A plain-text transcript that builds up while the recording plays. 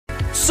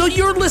So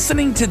you're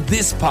listening to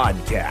this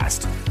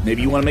podcast.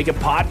 Maybe you want to make a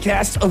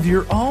podcast of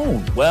your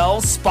own.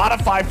 Well,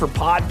 Spotify for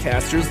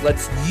Podcasters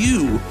lets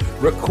you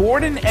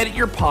record and edit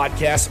your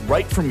podcast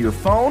right from your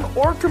phone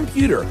or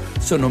computer.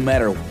 So no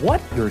matter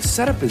what your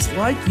setup is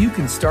like, you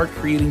can start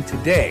creating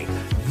today.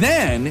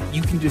 Then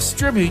you can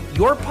distribute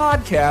your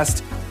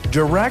podcast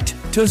direct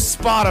to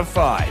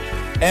Spotify.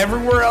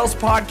 Everywhere else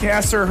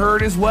podcasts are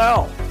heard as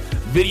well.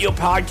 Video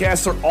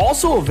podcasts are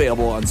also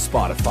available on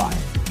Spotify.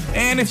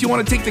 And if you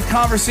want to take the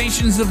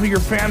conversations of your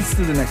fans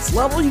to the next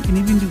level, you can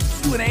even do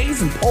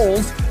Q&As and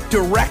polls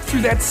direct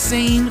through that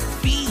same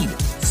feed.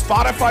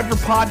 Spotify for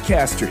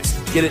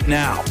Podcasters. Get it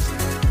now.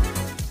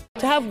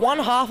 To have one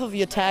half of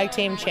your tag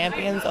team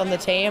champions on the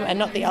team and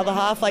not the other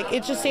half, like,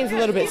 it just seems a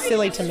little bit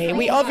silly to me.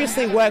 We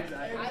obviously work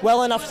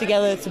well enough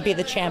together to be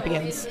the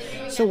champions.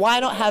 So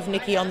why not have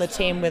Nikki on the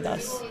team with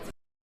us?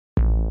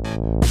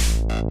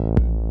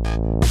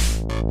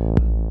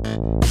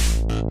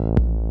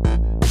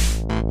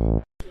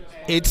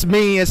 It's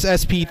me, it's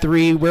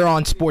SP3. We're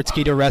on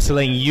Sportskeeda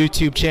Wrestling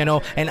YouTube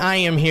channel, and I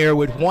am here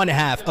with one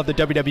half of the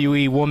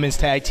WWE Women's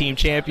Tag Team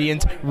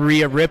Champions,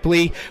 Rhea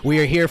Ripley. We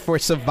are here for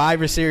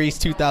Survivor Series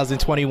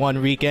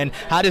 2021 weekend.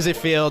 How does it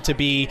feel to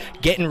be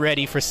getting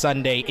ready for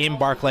Sunday in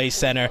Barclays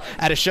Center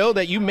at a show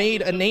that you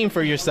made a name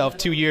for yourself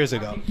 2 years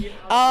ago?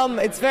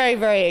 It's very,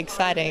 very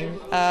exciting.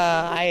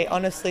 I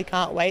honestly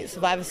can't wait.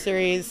 Survivor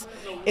Series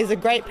is a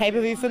great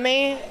pay-per-view for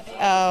me.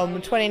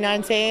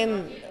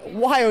 2019,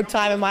 wild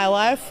time in my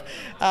life.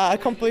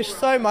 Accomplished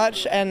so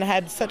much and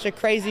had such a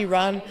crazy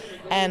run,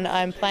 and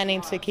I'm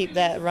planning to keep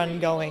that run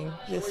going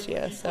this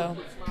year.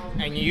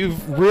 And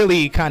you've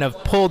really kind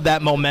of pulled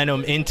that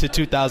momentum into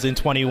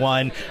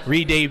 2021,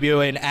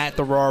 re-debuting at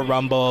the Royal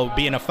Rumble,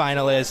 being a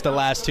finalist the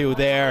last two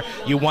there.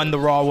 You won the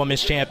Raw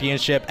Women's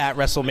Championship at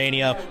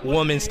WrestleMania,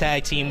 Women's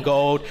Tag Team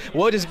Gold.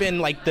 What has been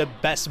like the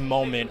best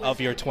moment of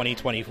your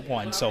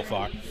 2021 so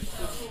far?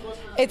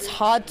 It's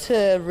hard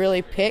to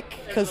really pick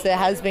because there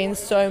has been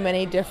so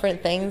many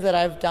different things that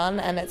I've done,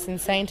 and it's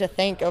insane to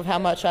think of how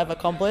much I've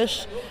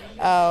accomplished.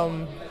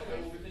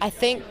 I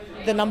think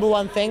the number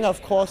one thing,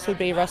 of course, would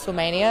be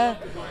WrestleMania.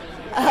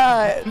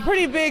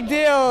 Pretty big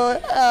deal.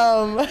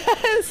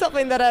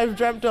 Something that I've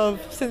dreamt of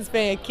since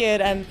being a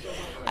kid, and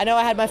I know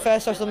I had my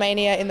first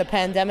WrestleMania in the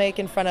pandemic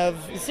in front of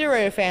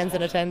 0 fans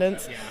in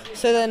attendance.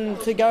 So then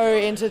to go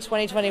into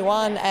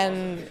 2021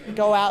 and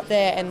go out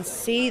there and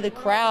see the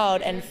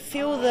crowd and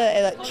feel the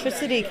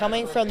electricity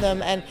coming from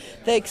them and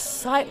the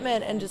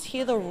excitement and just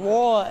hear the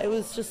roar, it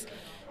was just,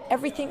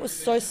 everything was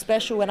so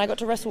special. And I got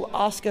to wrestle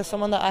Asuka,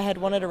 someone that I had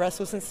wanted to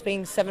wrestle since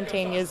being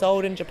 17 years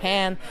old in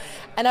Japan.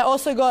 And I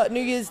also got New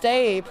Year's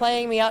Day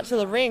playing me out to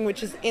the ring,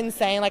 which is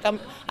insane. Like,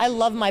 I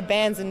love my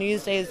bands, and New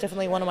Year's Day is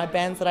definitely one of my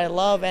bands that I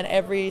love. And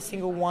every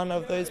single one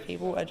of those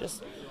people are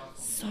just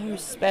so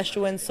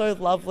special and so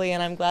lovely.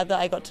 And I'm glad that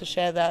I got to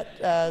share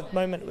that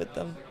moment with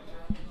them.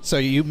 So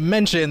you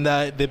mentioned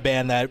the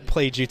band that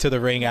played you to the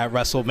ring at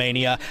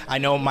WrestleMania. I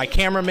know my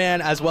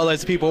cameraman as well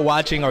as people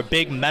watching are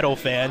big metal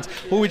fans.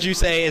 Who would you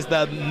say is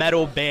the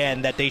metal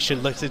band that they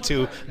should listen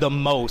to the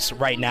most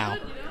right now?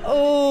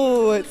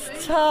 Oh,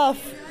 it's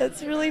tough.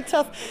 It's really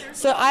tough.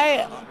 So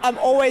I'm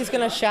always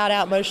going to shout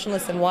out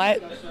Motionless in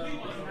White.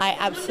 I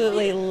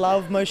absolutely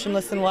love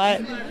Motionless in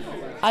White.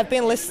 I've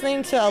been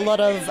listening to a lot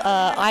of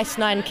Ice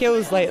Nine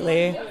Kills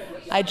lately.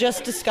 I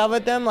just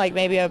discovered them like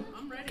maybe a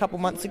couple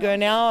months ago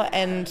now,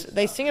 and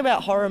they sing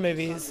about horror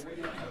movies,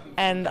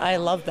 and I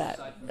love that.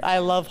 I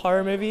love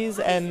horror movies,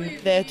 and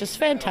they're just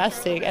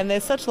fantastic, and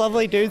they're such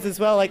lovely dudes as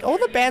well. Like, all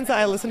the bands that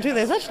I listen to,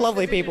 they're such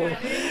lovely people.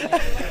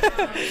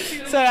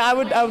 So I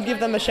would give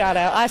them a shout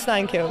out. Ice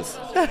Nine Kills.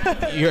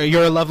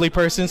 You're a lovely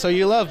person, so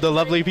you love the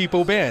Lovely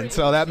People band,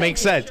 so that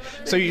makes sense.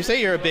 So you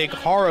say you're a big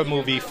horror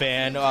movie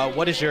fan.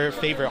 What is your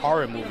favorite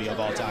horror movie of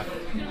all time?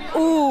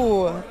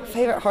 Ooh,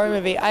 favorite horror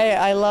movie.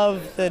 I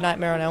love the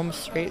Nightmare on Elm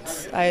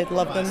Streets. I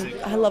love them.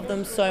 I love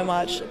them so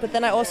much. But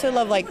then I also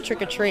love like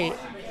Trick or Treat.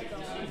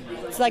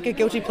 It's like a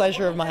guilty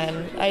pleasure of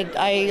mine.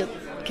 I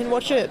can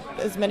watch it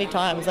as many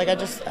times. Like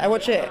I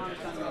watch it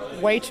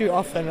way too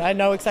often. I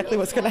know exactly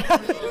what's going to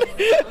happen.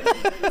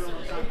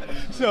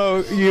 So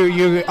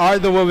you are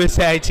the Women's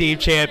Tag Team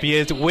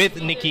Champions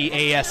with Nikki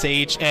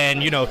A.S.H,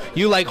 and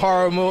you like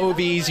horror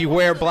movies, you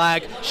wear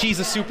black, she's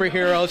a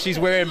superhero, she's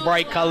wearing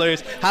bright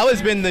colors. How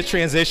has been the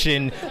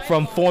transition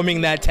from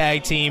forming that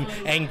tag team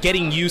and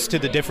getting used to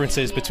the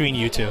differences between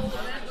you two?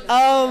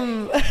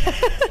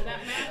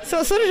 So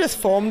it sort of just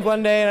formed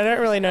one day, and I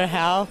don't really know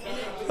how,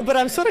 but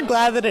I'm sort of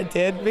glad that it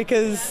did,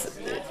 because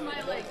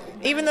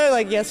even though,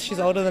 like, yes, she's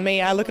older than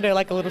me, I look at her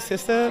like a little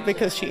sister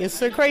because she is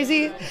so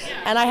crazy,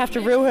 and I have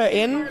to reel her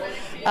in.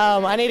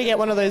 I need to get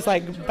one of those,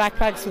 like,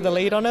 backpacks with a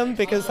lead on them,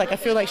 because, like, I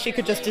feel like she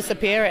could just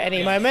disappear at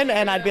any moment,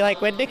 and I'd be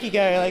like, where'd Nikki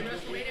go? Like,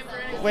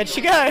 where'd she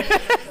go?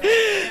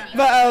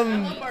 But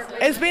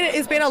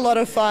it's been a lot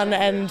of fun,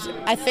 and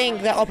I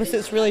think the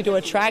opposites really do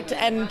attract,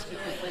 and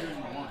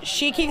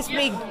she keeps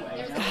me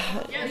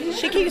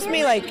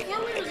like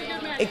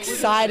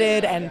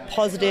excited and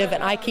positive,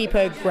 and I keep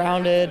her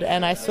grounded,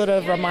 and I sort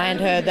of remind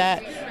her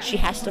that she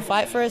has to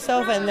fight for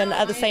herself, and then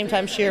at the same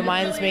time she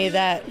reminds me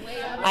that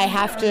I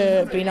have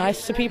to be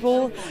nice to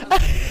people.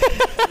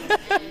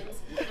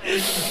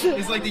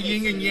 It's like the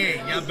yin and yang.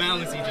 You gotta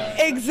balance each other.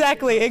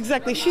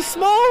 Exactly. She's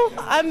small.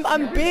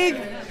 I'm big.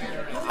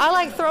 I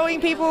like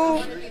throwing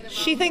people.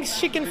 She thinks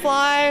she can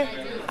fly.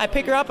 I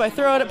pick her up, I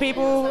throw it at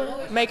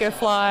people, make her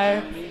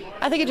fly.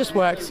 I think it just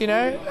works, you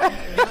know?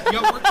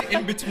 You work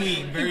in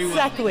between very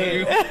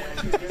exactly. well.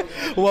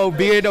 Well,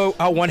 being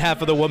one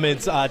half of the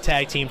women's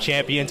tag team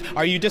champions,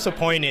 are you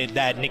disappointed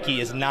that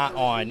Nikki is not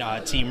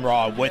on Team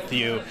Raw with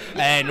you?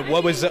 And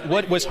what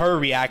was her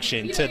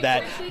reaction to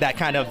that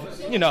kind of,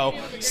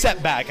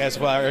 setback as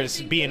far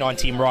as being on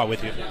Team Raw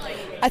with you?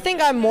 I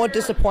think I'm more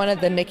disappointed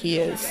than Nikki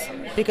is,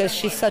 because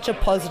she's such a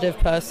positive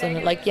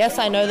person. Like, yes,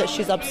 I know that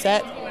she's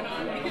upset,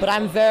 but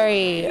I'm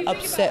very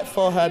upset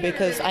for her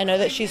because I know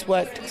that she's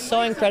worked so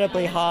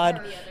incredibly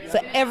hard for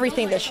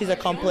everything that she's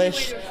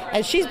accomplished.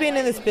 And she's been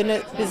in this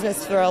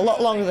business for a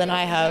lot longer than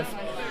I have.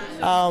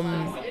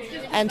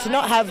 And to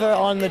not have her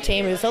on the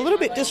team is a little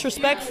bit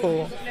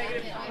disrespectful.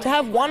 To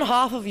have one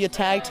half of your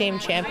tag team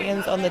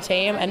champions on the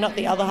team and not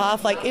the other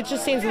half, like, it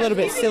just seems a little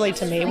bit silly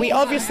to me. We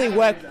obviously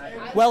work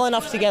well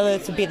enough together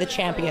to be the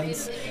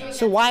champions.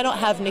 So why not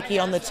have Nikki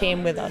on the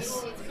team with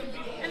us?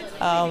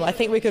 I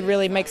think we could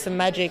really make some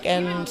magic,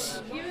 and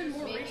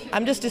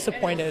I'm just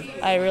disappointed.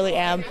 I really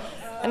am.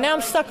 And now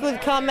I'm stuck with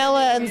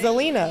Carmella and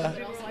Zelina.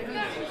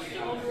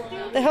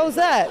 The hell's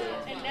that?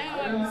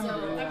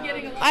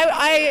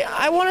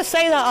 I want to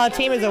say that our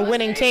team is a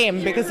winning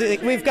team because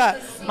we've got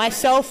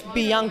myself,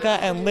 Bianca,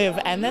 and Liv,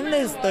 and then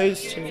there's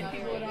those two.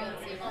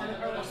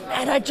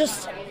 And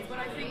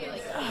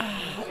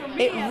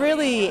it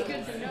really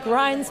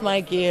grinds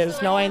my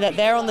gears knowing that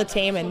they're on the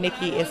team and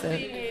Nikki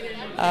isn't.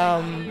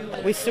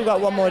 We still got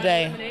one more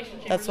day.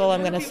 That's all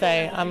I'm going to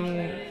say.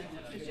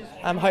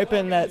 I'm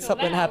hoping that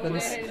something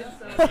happens.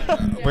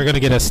 We're going to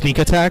get a sneak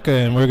attack,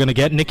 and we're going to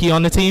get Nikki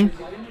on the team.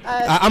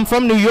 I'm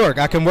from New York.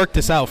 I can work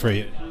this out for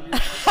you.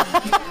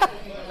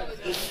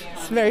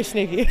 It's very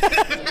sneaky.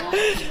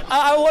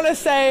 I want to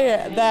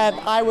say that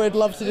I would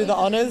love to do the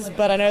honors,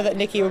 but I know that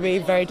Nikki would be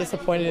very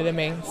disappointed in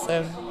me.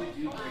 So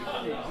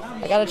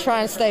I got to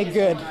try and stay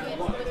good.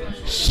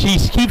 She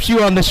keeps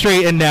you on the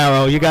straight and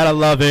narrow. You gotta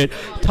love it.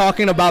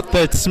 Talking about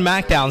the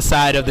SmackDown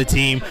side of the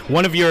team,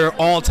 one of your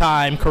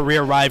all-time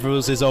career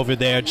rivals is over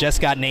there. Just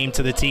got named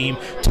to the team,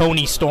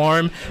 Toni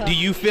Storm. Do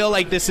you feel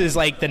like this is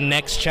like the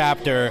next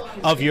chapter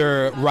of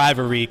your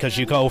rivalry? Because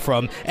you go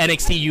from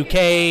NXT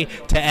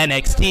UK to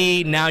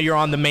NXT. Now you're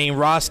on the main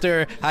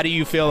roster. How do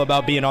you feel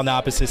about being on the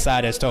opposite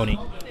side as Toni?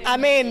 I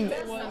mean,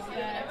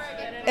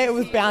 it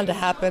was bound to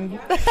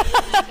happen.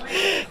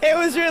 It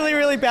was really,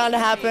 really bound to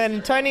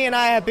happen. Toni and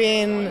I have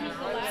been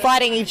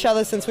fighting each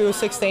other since we were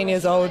 16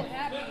 years old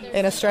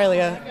in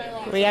Australia.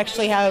 We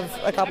actually have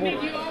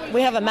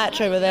we have a match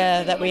over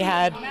there that we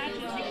had,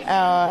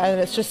 and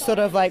it's just sort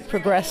of like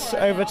progressed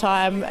over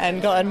time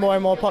and gotten more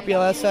and more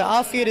popular. So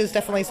our feud is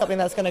definitely something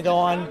that's going to go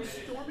on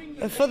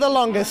for the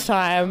longest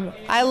time.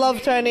 I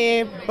love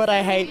Toni, but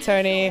I hate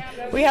Toni.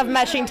 We have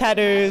matching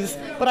tattoos,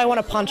 but I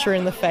want to punch her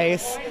in the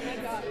face.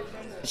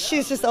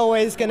 She's just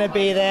always going to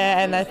be there,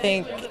 and I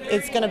think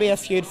it's going to be a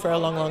feud for a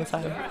long, long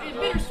time.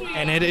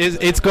 And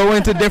it's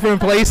going to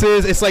different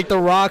places. It's like The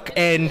Rock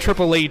and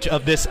Triple H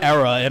of this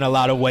era in a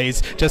lot of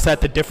ways, just at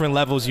the different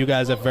levels you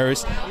guys have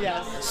versed.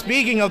 Yes.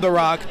 Speaking of The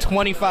Rock,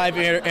 25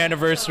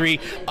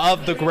 anniversary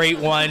of the Great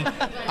One.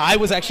 I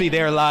was actually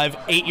there live,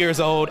 8 years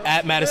old,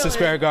 at Madison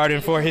Square Garden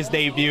for his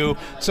debut.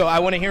 So I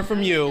want to hear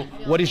from you.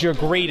 What is your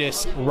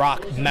greatest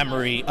Rock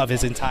memory of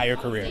his entire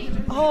career?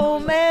 Oh,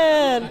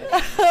 man.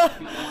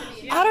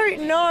 I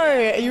don't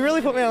know. You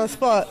really put me on the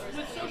spot.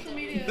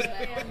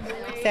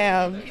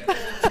 Damn.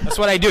 That's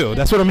what I do.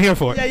 That's what I'm here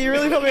for. Yeah, you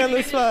really put me on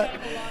the spot.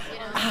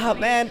 Ah,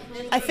 man.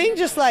 I think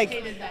just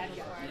like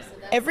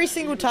every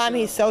single time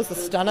he sells the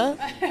stunner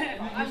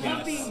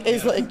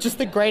is like just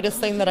the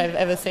greatest thing that I've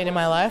ever seen in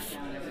my life.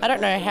 I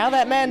don't know how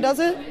that man does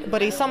it,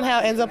 but he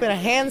somehow ends up in a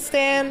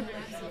handstand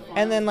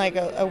and then like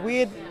a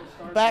weird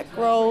back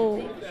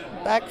roll,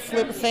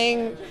 backflip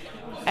thing.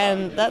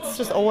 And that's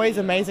just always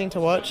amazing to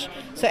watch.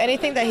 So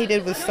anything that he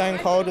did with Stone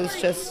Cold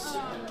was just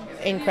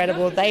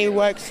incredible. They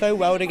worked so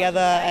well together,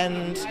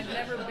 and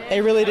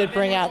they really did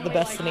bring out the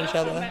best in each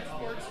other.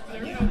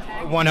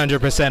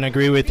 100%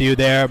 agree with you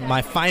there.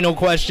 My final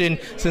question,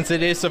 since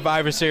it is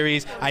Survivor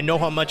Series, I know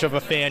how much of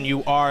a fan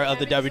you are of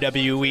the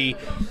WWE.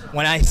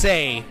 When I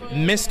say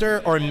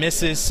Mr. or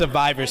Mrs.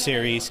 Survivor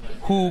Series,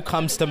 who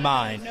comes to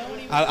mind?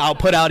 I'll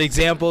put out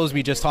examples.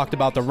 We just talked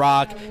about The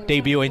Rock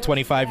debuting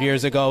 25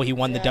 years ago. He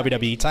won the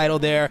WWE title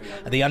there.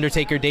 The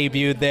Undertaker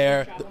debuted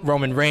there.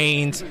 Roman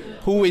Reigns.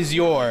 Who is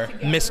your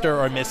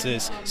Mr. or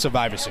Mrs.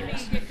 Survivor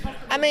Series?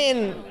 I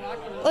mean,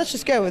 let's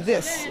just go with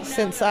this,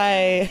 since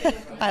I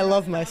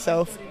love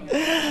myself.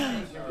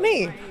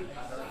 Me.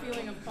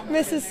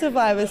 Mrs.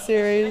 Survivor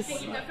Series.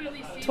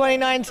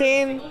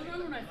 2019,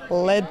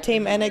 led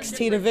Team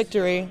NXT to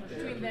victory.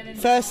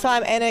 First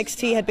time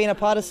NXT had been a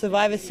part of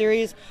Survivor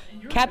Series.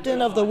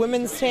 Captain of the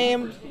women's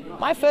team.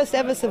 My first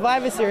ever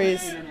Survivor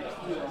Series.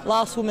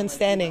 Last woman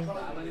standing.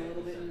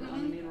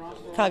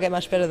 Can't get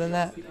much better than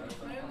that.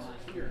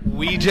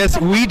 We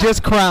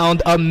just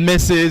crowned a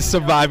Mrs.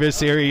 Survivor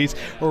Series.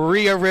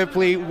 Rhea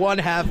Ripley, one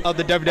half of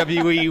the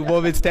WWE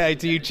Women's Tag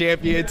Team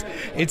Champions.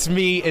 It's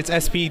me, it's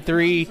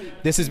SP3.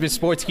 This has been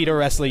Sportskeeda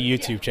Wrestling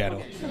YouTube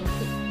channel.